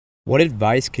What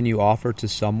advice can you offer to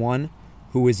someone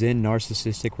who is in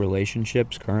narcissistic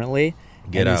relationships currently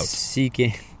Get and out. is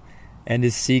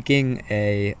seeking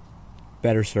a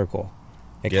better circle?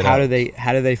 Like Get how do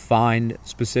out. they find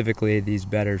specifically these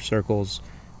better circles,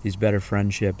 these better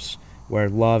friendships where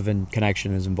love and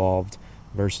connection is involved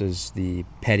versus the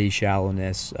petty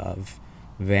shallowness of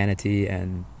vanity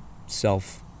and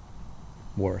self-worth?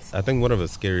 I think one of the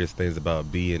scariest things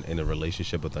about being in a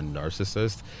relationship with a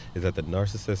narcissist is that the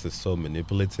narcissist is so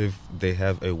manipulative. They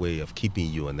have a way of keeping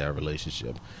you in that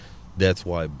relationship. That's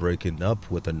why breaking up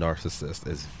with a narcissist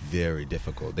is very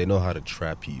difficult. They know how to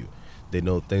trap you. They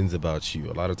know things about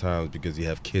you. A lot of times, because you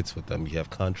have kids with them, you have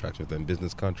contracts with them,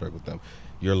 business contract with them,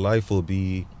 your life will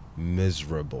be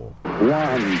miserable.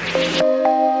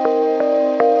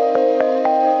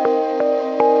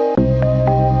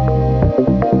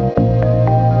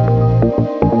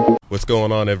 What's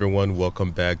going on, everyone?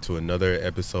 Welcome back to another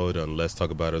episode on Let's Talk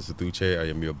About Us with Uche. I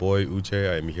am your boy, Uche.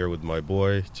 I am here with my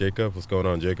boy, Jacob. What's going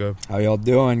on, Jacob? How y'all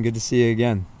doing? Good to see you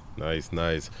again.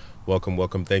 Nice.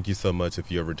 Welcome. Thank you so much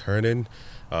if you're returning.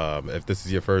 If this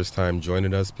is your first time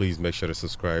joining us, please make sure to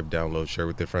subscribe, download, share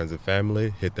with your friends and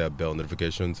family. Hit that bell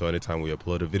notification so anytime we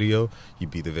upload a video,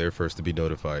 you'd be the very first to be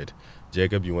notified.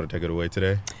 Jacob, you want to take it away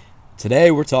today?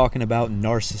 Today we're talking about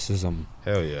narcissism.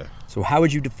 Hell yeah. So how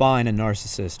would you define a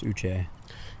narcissist, Uche?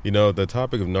 You know, the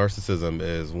topic of narcissism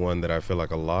is one that I feel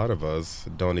like a lot of us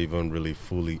don't even really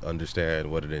fully understand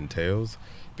what it entails.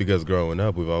 Because growing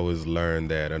up, we've always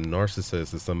learned that a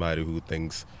narcissist is somebody who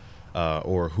thinks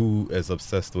or who is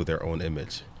obsessed with their own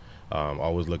image.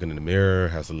 Always looking in the mirror,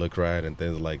 has to look right and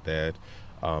things like that.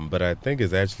 But I think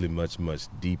it's actually much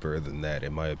deeper than that,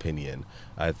 in my opinion.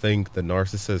 I think the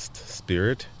narcissist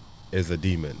spirit is a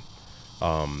demon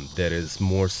that is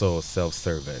more so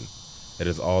self-serving. It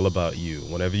is all about you.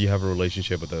 Whenever you have a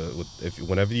relationship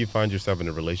whenever you find yourself in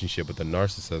a relationship with a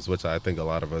narcissist, which I think a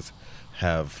lot of us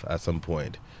have at some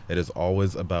point, it is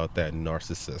always about that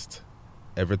narcissist.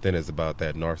 Everything is about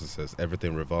that narcissist.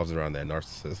 Everything revolves around that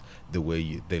narcissist. The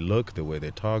way they look, the way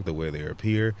they talk, the way they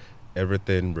appear,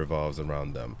 everything revolves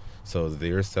around them. So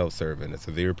they're self-serving. It's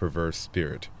a very perverse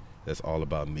spirit that's all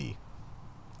about me.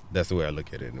 That's the way I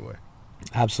look at it anyway.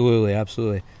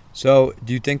 Absolutely. So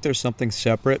do you think there's something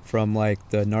separate from like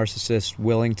the narcissist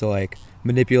willing to like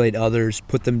manipulate others,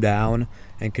 put them down,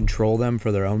 and control them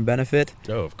for their own benefit?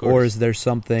 Oh, of course. Or is there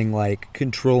something like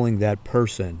controlling that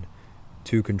person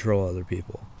to control other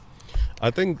people?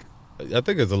 I think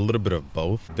it's a little bit of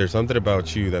both. There's something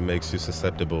about you that makes you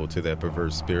susceptible to that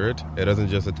perverse spirit. It doesn't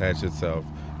just attach itself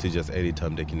to just any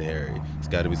Tom, Dick, and Harry. It's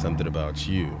got to be something about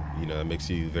you, that makes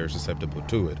you very susceptible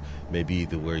to it. Maybe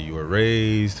the where you were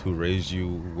raised, who raised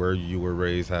you, where you were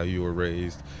raised, how you were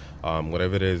raised,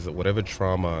 whatever it is, whatever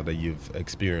trauma that you've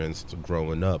experienced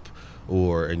growing up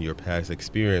or in your past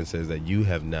experiences that you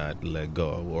have not let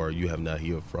go or you have not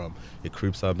healed from. It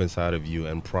creeps up inside of you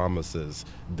and promises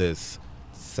this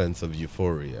sense of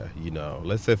euphoria.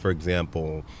 Let's say, for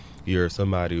example, you're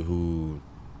somebody who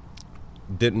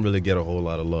didn't really get a whole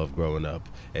lot of love growing up,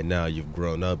 and now you've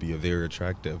grown up, you're very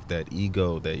attractive. That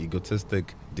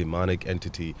egotistic demonic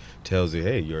entity tells you,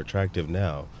 hey, you're attractive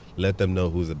now, let them know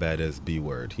who's the baddest B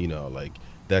word, like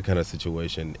that kind of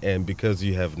situation. And because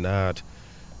you have not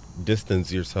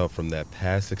distanced yourself from that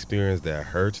past experience, that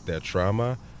hurt, that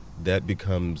trauma, that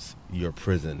becomes your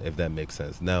prison, if that makes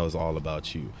sense. Now it's all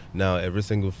about you. Now every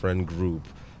single friend group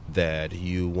that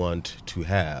you want to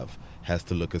have has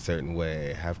to look a certain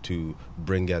way, have to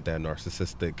bring out that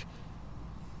narcissistic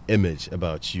image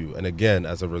about you. And again,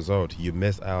 as a result, you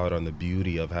miss out on the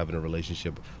beauty of having a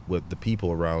relationship with the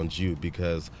people around you,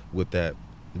 because with that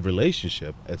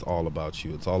relationship, it's all about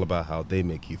you. It's all about how they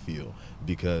make you feel,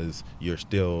 because you're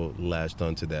still latched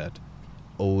onto that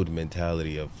old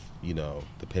mentality of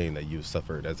the pain that you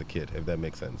suffered as a kid, if that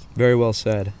makes sense. Very well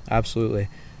said. Absolutely.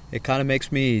 It kind of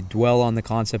makes me dwell on the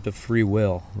concept of free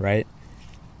will, right?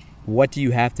 What do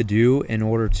you have to do in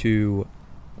order to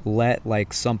let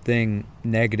like something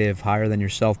negative, higher than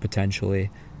yourself potentially,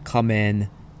 come in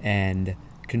and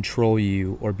control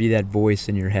you, or be that voice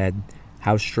in your head,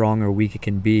 how strong or weak it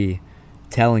can be,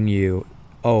 telling you,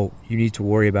 oh, you need to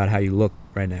worry about how you look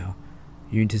right now.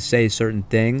 You need to say certain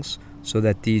things so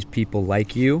that these people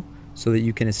like you, so that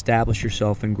you can establish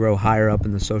yourself and grow higher up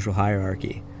in the social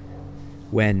hierarchy.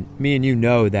 When me and you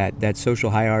know that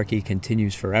social hierarchy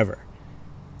continues forever.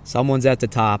 Someone's at the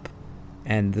top,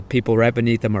 and the people right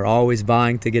beneath them are always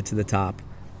vying to get to the top.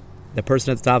 The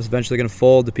person at the top is eventually going to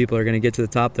fold. The people are going to get to the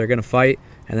top. They're going to fight,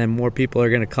 and then more people are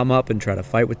going to come up and try to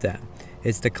fight with them.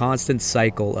 It's the constant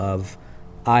cycle of,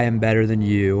 I am better than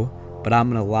you, but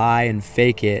I'm going to lie and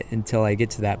fake it until I get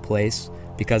to that place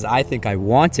because I think I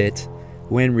want it,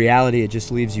 when in reality it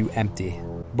just leaves you empty.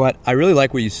 But I really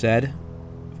like what you said,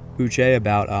 Uche,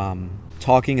 about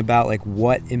talking about like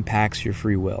what impacts your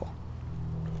free will.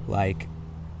 Like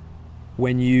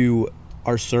when you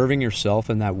are serving yourself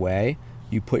in that way,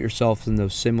 you put yourself in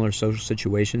those similar social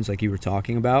situations like you were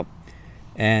talking about,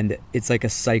 and it's like a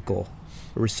cycle,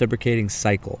 a reciprocating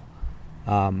cycle,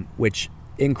 which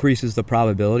increases the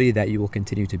probability that you will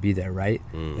continue to be there, right?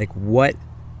 Like what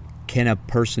can a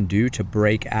person do to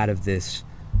break out of this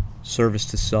service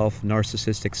to self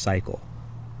narcissistic cycle?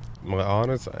 My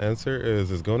honest answer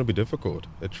is it's going to be difficult.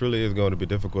 It truly is going to be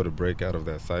difficult to break out of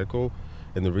that cycle.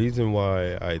 And the reason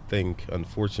why I think,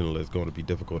 unfortunately, it's going to be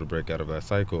difficult to break out of that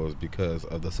cycle is because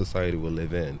of the society we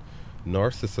live in.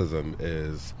 Narcissism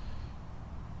is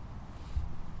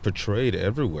portrayed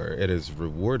everywhere. It is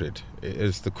rewarded.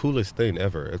 It's the coolest thing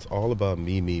ever. It's all about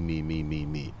me, me, me, me, me,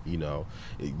 me. You know,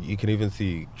 you can even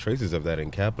see traces of that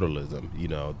in capitalism. You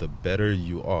know, the better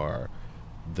you are,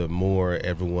 the more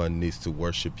everyone needs to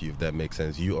worship you, if that makes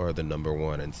sense. You are the number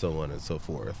one, and so on and so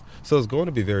forth. So it's going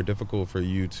to be very difficult for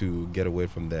you to get away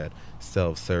from that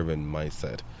self-serving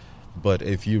mindset. But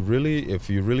if you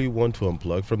really want to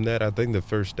unplug from that, I think the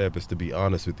first step is to be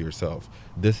honest with yourself.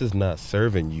 This is not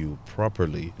serving you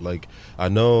properly. Like, I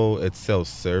know it's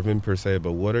self-serving per se,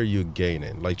 but what are you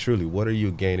gaining? Like, truly, what are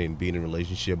you gaining being in a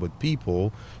relationship with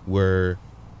people where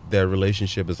that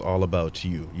relationship is all about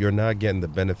you? You're not getting the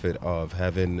benefit of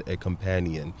having a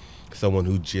companion, someone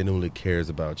who genuinely cares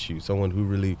about you, someone who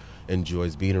really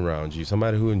enjoys being around you,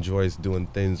 somebody who enjoys doing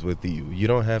things with you. You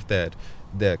don't have that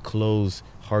close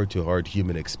heart-to-heart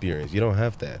human experience. You don't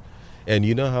have that. And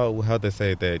you know how they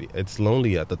say that it's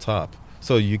lonely at the top.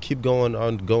 So you keep going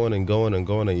and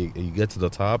you get to the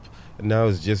top, and now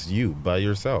it's just you by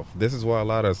yourself. This is why a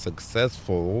lot of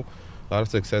successful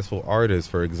artists,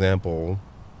 for example,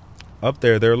 up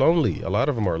there, they're lonely. A lot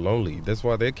of them are lonely. That's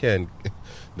why they can't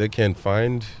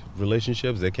find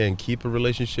relationships. They can't keep a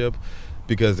relationship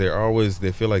because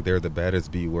they feel like they're the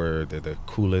baddest bee, where they're the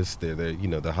coolest, they're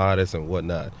the hottest and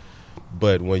whatnot.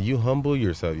 But when you humble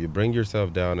yourself, you bring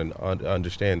yourself down and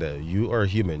understand that you are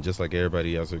human just like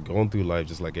everybody else. You're going through life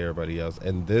just like everybody else.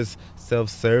 And this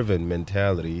self-serving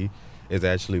mentality is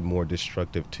actually more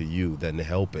destructive to you than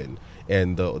helping.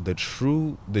 And the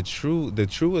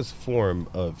truest form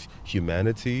of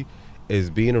humanity is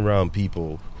being around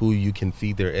people who you can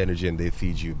feed their energy and they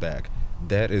feed you back.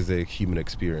 That is a human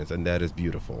experience, and that is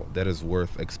beautiful. That is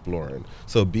worth exploring.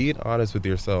 So being honest with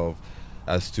yourself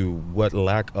as to what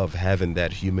lack of having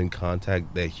that human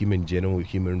contact, that genuine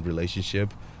human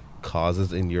relationship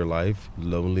causes in your life: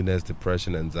 loneliness,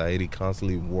 depression, anxiety,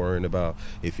 constantly worrying about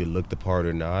if you look the part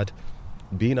or not.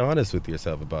 Being honest with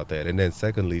yourself about that. And then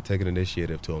secondly, take an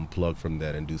initiative to unplug from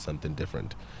that and do something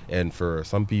different. And for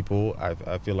some people,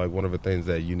 I feel like one of the things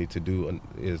that you need to do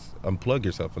is unplug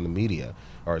yourself from the media,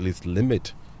 or at least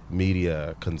limit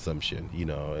media consumption,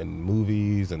 and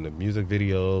movies and the music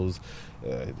videos.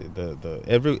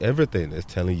 Everything is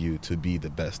telling you to be the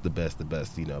best,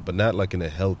 but not like in a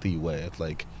healthy way. It's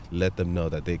like, let them know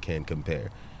that they can compare.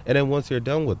 And then once you're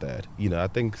done with that, I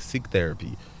think seek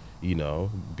therapy.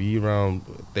 Be around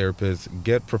therapists,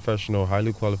 get professional,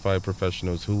 highly qualified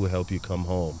professionals who will help you come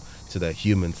home to that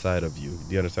human side of you.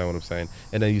 Do you understand what I'm saying?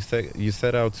 And then you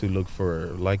set out to look for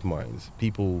like minds,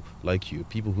 people like you,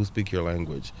 people who speak your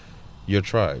language, your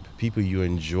tribe, people you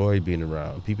enjoy being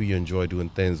around, people you enjoy doing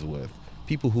things with,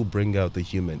 people who bring out the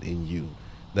human in you.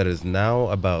 That is now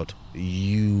about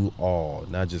you all,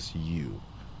 not just you.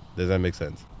 Does that make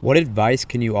sense? What advice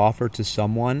can you offer to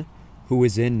someone who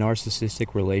is in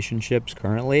narcissistic relationships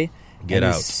currently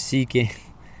is seeking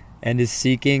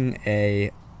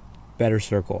a better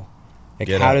circle? Like,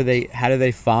 how do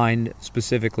they find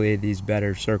specifically these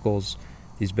better circles,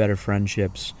 these better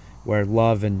friendships where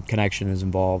love and connection is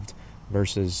involved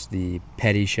versus the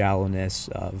petty shallowness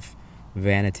of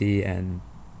vanity and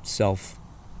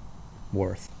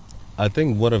self-worth? I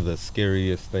think one of the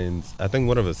scariest things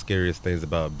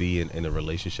about being in a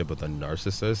relationship with a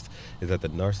narcissist is that the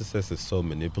narcissist is so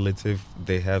manipulative.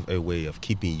 They have a way of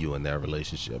keeping you in that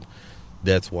relationship.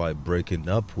 That's why breaking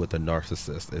up with a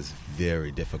narcissist is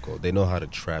very difficult. They know how to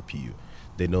trap you.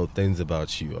 They know things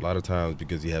about you. A lot of times,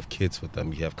 because you have kids with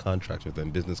them, you have contracts with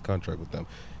them, business contract with them,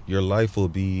 your life will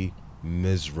be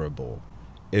miserable.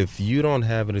 If you don't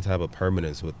have any type of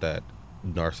permanence with that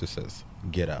narcissist,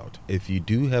 get out. If you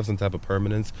do have some type of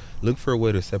permanence, look for a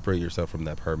way to separate yourself from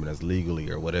that permanence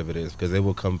legally or whatever it is, because they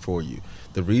will come for you.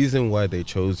 The reason why they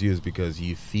chose you is because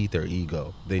you feed their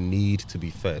ego. They need to be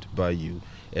fed by you.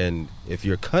 And if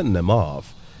you're cutting them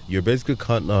off, you're basically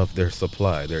cutting off their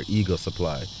supply, their ego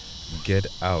supply. get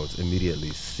out immediately.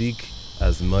 Seek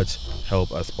as much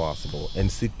help as possible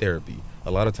and seek therapy.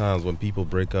 A lot of times when people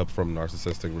break up from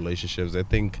narcissistic relationships, they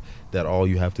think that all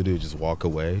you have to do is just walk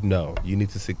away. No, you need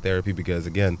to seek therapy because,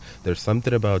 again, there's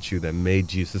something about you that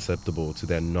made you susceptible to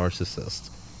that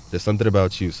narcissist. There's something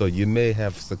about you. So you may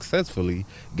have successfully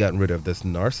gotten rid of this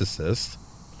narcissist,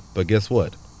 but guess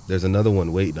what? There's another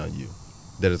one waiting on you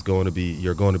that is going to be,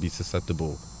 you're going to be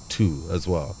susceptible to as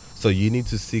well. So you need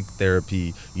to seek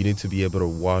therapy. You need to be able to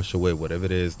wash away whatever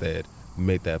it is that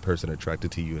made that person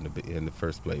attracted to you in the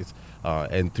first place.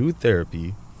 And through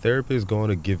therapy is going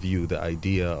to give you the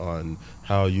idea on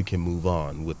how you can move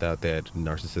on without that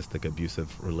narcissistic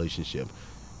abusive relationship,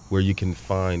 where you can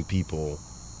find people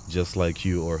just like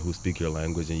you or who speak your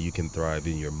language and you can thrive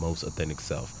in your most authentic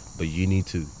self. But you need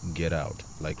to get out,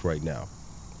 like right now.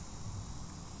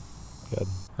 Good.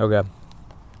 Okay.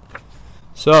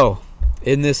 So,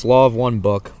 in this Law of One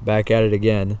book, back at it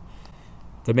again,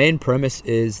 the main premise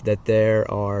is that there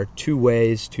are two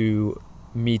ways to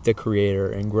meet the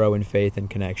Creator and grow in faith and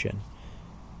connection.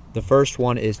 The first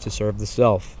one is to serve the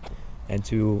self and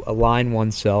to align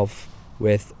oneself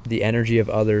with the energy of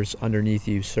others underneath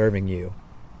you serving you.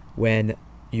 When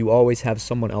you always have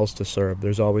someone else to serve,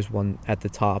 there's always one at the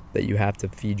top that you have to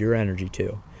feed your energy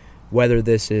to. Whether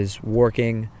this is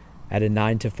working at a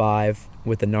 9-to-5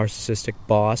 with a narcissistic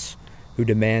boss who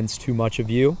demands too much of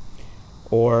you,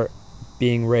 or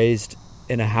being raised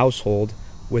in a household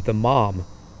with a mom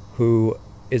who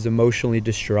is emotionally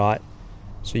distraught,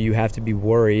 so you have to be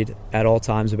worried at all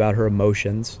times about her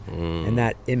emotions, and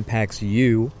that impacts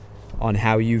you on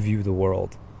how you view the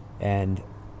world and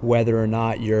whether or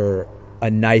not you're a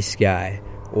nice guy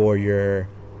or you're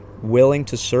willing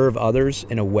to serve others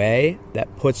in a way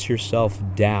that puts yourself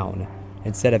down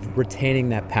instead of retaining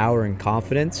that power and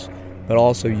confidence, but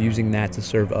also using that to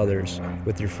serve others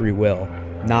with your free will,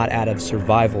 not out of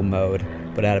survival mode,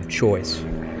 but out of choice.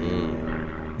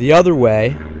 The other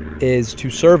way is to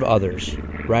serve others,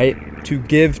 right? To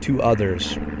give to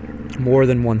others more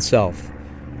than oneself,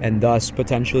 and thus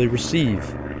potentially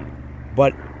receive,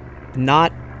 but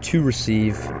not to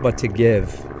receive, but to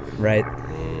give, right?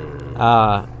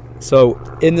 So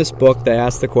in this book, they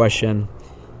ask the question,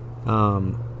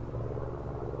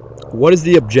 what is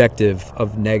the objective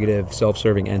of negative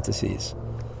self-serving entities?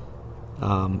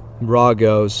 Ra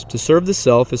goes, to serve the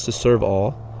self is to serve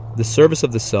all. The service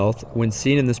of the self, when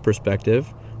seen in this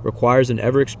perspective, requires an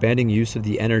ever-expanding use of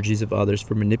the energies of others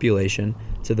for manipulation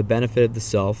to the benefit of the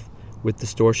self with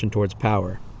distortion towards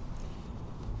power.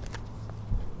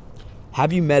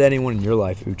 Have you met anyone in your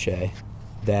life, Uche,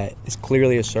 that is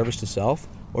clearly a service to self?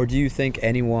 Or do you think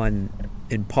anyone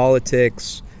in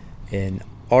politics, in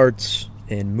arts,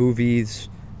 in movies,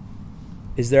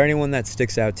 is there anyone that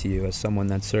sticks out to you as someone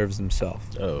that serves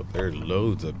themselves? Oh, there are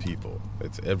loads of people.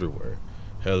 It's everywhere.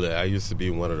 Hell, I used to be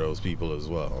one of those people as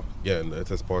well. Yeah, and it's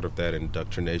as part of that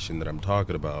indoctrination that I'm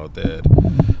talking about that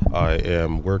I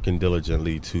am working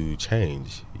diligently to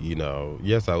change. You know,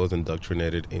 yes, I was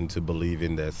indoctrinated into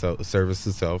believing that service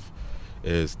to self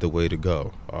is the way to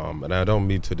go. And I don't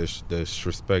mean to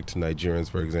disrespect Nigerians,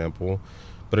 for example,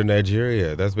 but in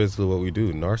Nigeria, that's basically what we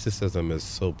do. Narcissism is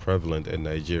so prevalent in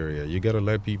Nigeria. You got to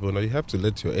let people know. You have to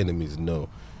let your enemies know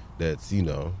that, you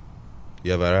know,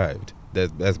 you have arrived.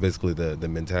 That's basically the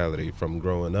mentality. From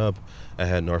growing up, I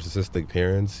had narcissistic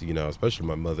parents, you know, especially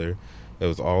my mother. It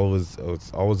was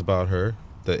always about her,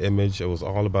 the image. It was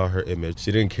all about her image.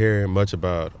 She didn't care much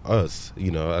about us, you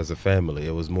know, as a family.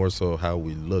 It was more so how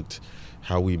we looked,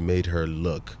 how we made her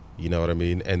look, you know what I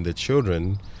mean? And the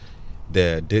children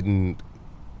that didn't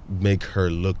make her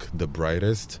look the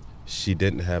brightest, she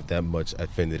didn't have that much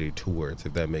affinity towards,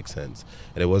 if that makes sense.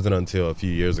 And it wasn't until a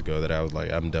few years ago that I was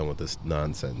like, I'm done with this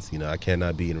nonsense. You know, I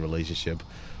cannot be in a relationship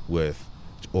with,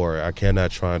 or I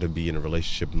cannot try to be in a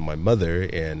relationship with my mother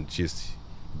and just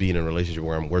be in a relationship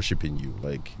where I'm worshiping you.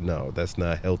 Like, no, that's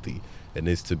not healthy. It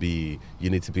needs to be, you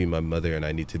need to be my mother and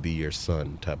I need to be your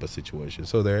son type of situation.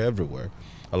 So they're everywhere.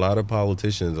 A lot of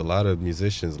politicians, a lot of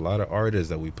musicians, a lot of artists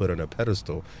that we put on a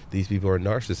pedestal, these people are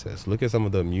narcissists. Look at some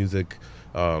of the music,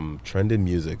 trending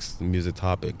music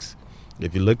topics.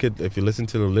 If you listen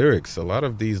to the lyrics, a lot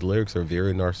of these lyrics are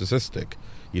very narcissistic.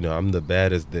 You know, I'm the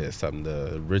baddest this, I'm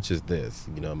the richest this,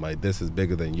 you know, my this is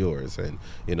bigger than yours, and,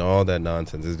 you know, all that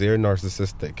nonsense. It's very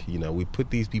narcissistic. You know, we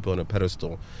put these people on a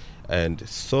pedestal, and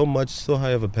so high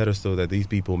of a pedestal that these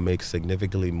people make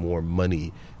significantly more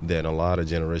money than a lot of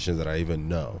generations that I even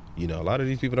know. You know, a lot of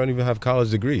these people don't even have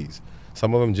college degrees.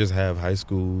 Some of them just have high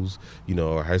schools, you know,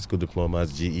 or high school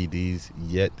diplomas, GEDs,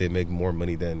 yet they make more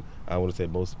money than, I want to say,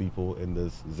 most people in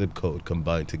this zip code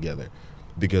combined together.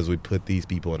 because we put these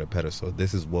people on a pedestal.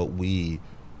 This is what we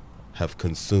have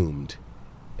consumed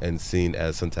and seen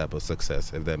as some type of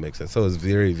success, if that makes sense. So it's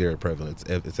very, very prevalent.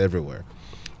 It's everywhere.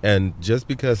 And just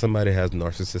because somebody has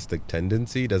narcissistic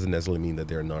tendency doesn't necessarily mean that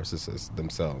they're narcissists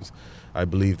themselves. I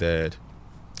believe that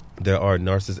there are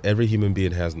every human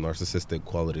being has narcissistic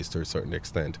qualities to a certain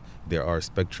extent. There are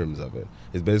spectrums of it.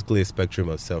 It's basically a spectrum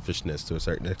of selfishness to a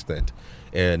certain extent.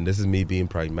 And this is me being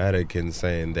pragmatic and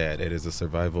saying that it is a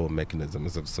survival mechanism.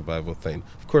 It's a survival thing.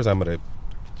 Of course, I'm going to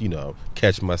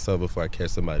catch myself before I catch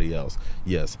somebody else.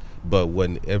 Yes. But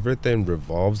when everything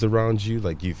revolves around you,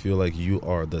 like you feel like you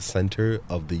are the center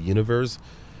of the universe,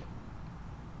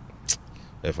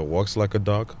 if it walks like a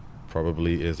duck,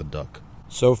 probably is a duck.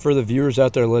 So for the viewers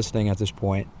out there listening at this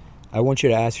point, I want you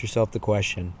to ask yourself the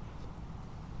question,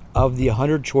 of the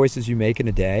 100 choices you make in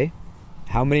a day,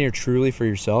 how many are truly for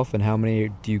yourself and how many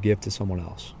do you give to someone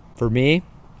else? For me,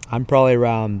 I'm probably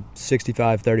around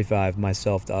 65-35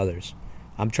 myself to others.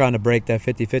 I'm trying to break that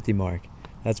 50-50 mark.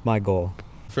 That's my goal.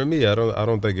 For me, I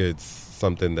don't think it's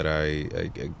something that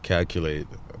I calculate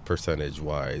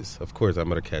percentage-wise. Of course, I'm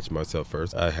going to catch myself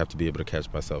first. I have to be able to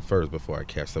catch myself first before I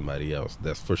catch somebody else.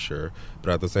 That's for sure.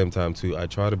 But at the same time, too, I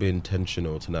try to be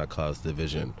intentional to not cause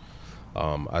division.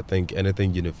 I think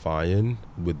anything unifying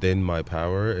within my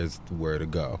power is where to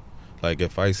go. Like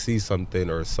if I see something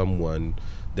or someone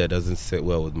that doesn't sit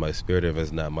well with my spirit, if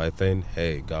it's not my thing,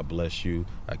 hey, God bless you,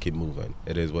 I keep moving.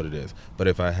 It is what it is. But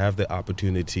if I have the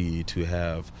opportunity to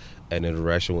have an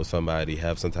interaction with somebody,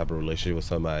 have some type of relationship with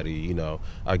somebody,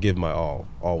 I give my all,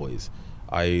 always.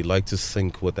 I like to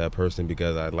sync with that person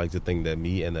because I like to think that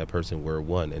me and that person were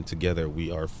one, and together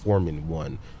we are forming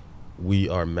one. We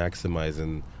are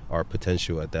maximizing our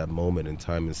potential at that moment in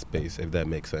time and space, if that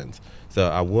makes sense. So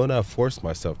I will not force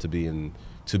myself to be in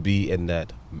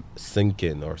that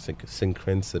sync-in or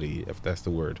synchronicity, if that's the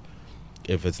word,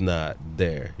 if it's not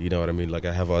there. You know what I mean? Like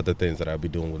I have other things that I'll be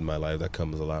doing with my life that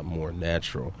comes a lot more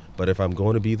natural. But if I'm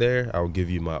going to be there, I'll give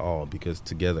you my all because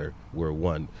together we're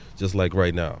one. Just like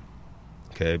right now.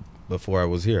 Okay? Before I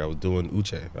was here, I was doing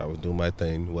Uche. I was doing my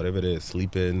thing, whatever it is,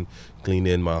 sleeping,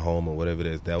 cleaning my home or whatever it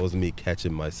is. That was me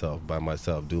catching myself by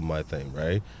myself, doing my thing,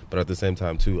 right? But at the same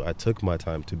time, too, I took my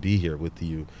time to be here with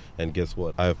you. And guess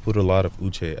what? I've put a lot of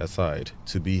Uche aside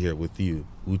to be here with you.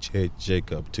 Uche,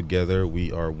 Jacob, together we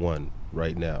are one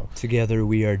right now. Together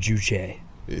we are Juche.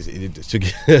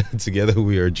 Together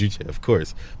we are Juche, of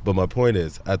course. But my point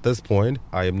is, at this point,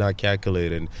 I am not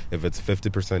calculating if it's 50%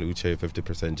 Uche,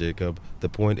 50% Jacob. The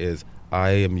point is,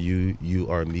 I am you, you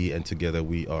are me, and together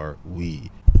we are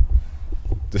we.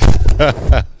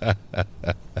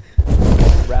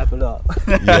 Wrap it up.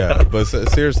 Yeah, but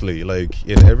seriously, like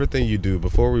in everything you do,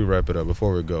 before we wrap it up,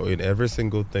 before we go, in every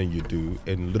single thing you do,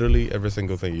 in literally every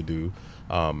single thing you do,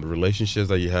 relationships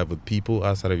that you have with people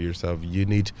outside of yourself, it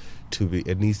needs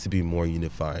to be more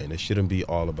unifying. It shouldn't be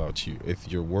all about you. If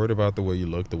you're worried about the way you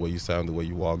look, the way you sound, the way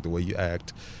you walk, the way you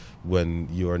act, when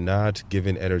you are not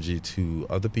giving energy to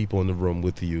other people in the room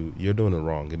with you, you're doing it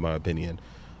wrong, in my opinion.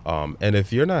 And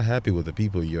if you're not happy with the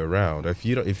people you're around, if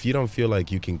you don't feel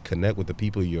like you can connect with the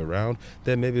people you're around,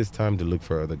 then maybe it's time to look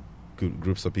for other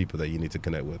groups of people that you need to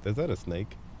connect with. Is that a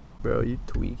snake? Bro, you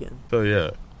tweaking. So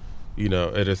yeah,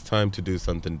 it is time to do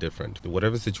something different.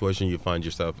 Whatever situation you find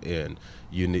yourself in,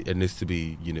 it needs to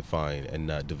be unifying and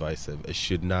not divisive. It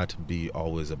should not be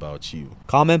always about you.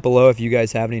 Comment below if you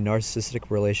guys have any narcissistic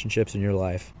relationships in your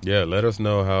life. Yeah, let us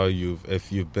know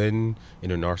if you've been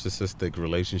in a narcissistic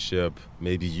relationship.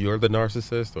 Maybe you're the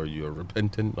narcissist or you're a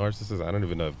repentant narcissist. I don't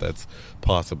even know if that's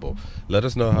possible. Let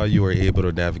us know how you were able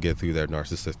to navigate through that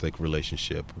narcissistic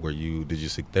relationship. Did you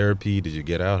seek therapy? Did you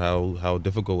get out? How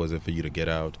difficult was it for you to get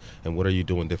out? And what are you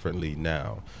doing differently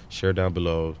now? Share down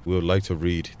below. We would like to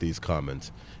read these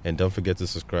comments. And don't forget to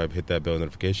subscribe, hit that bell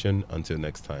notification. Until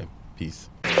next time. Peace.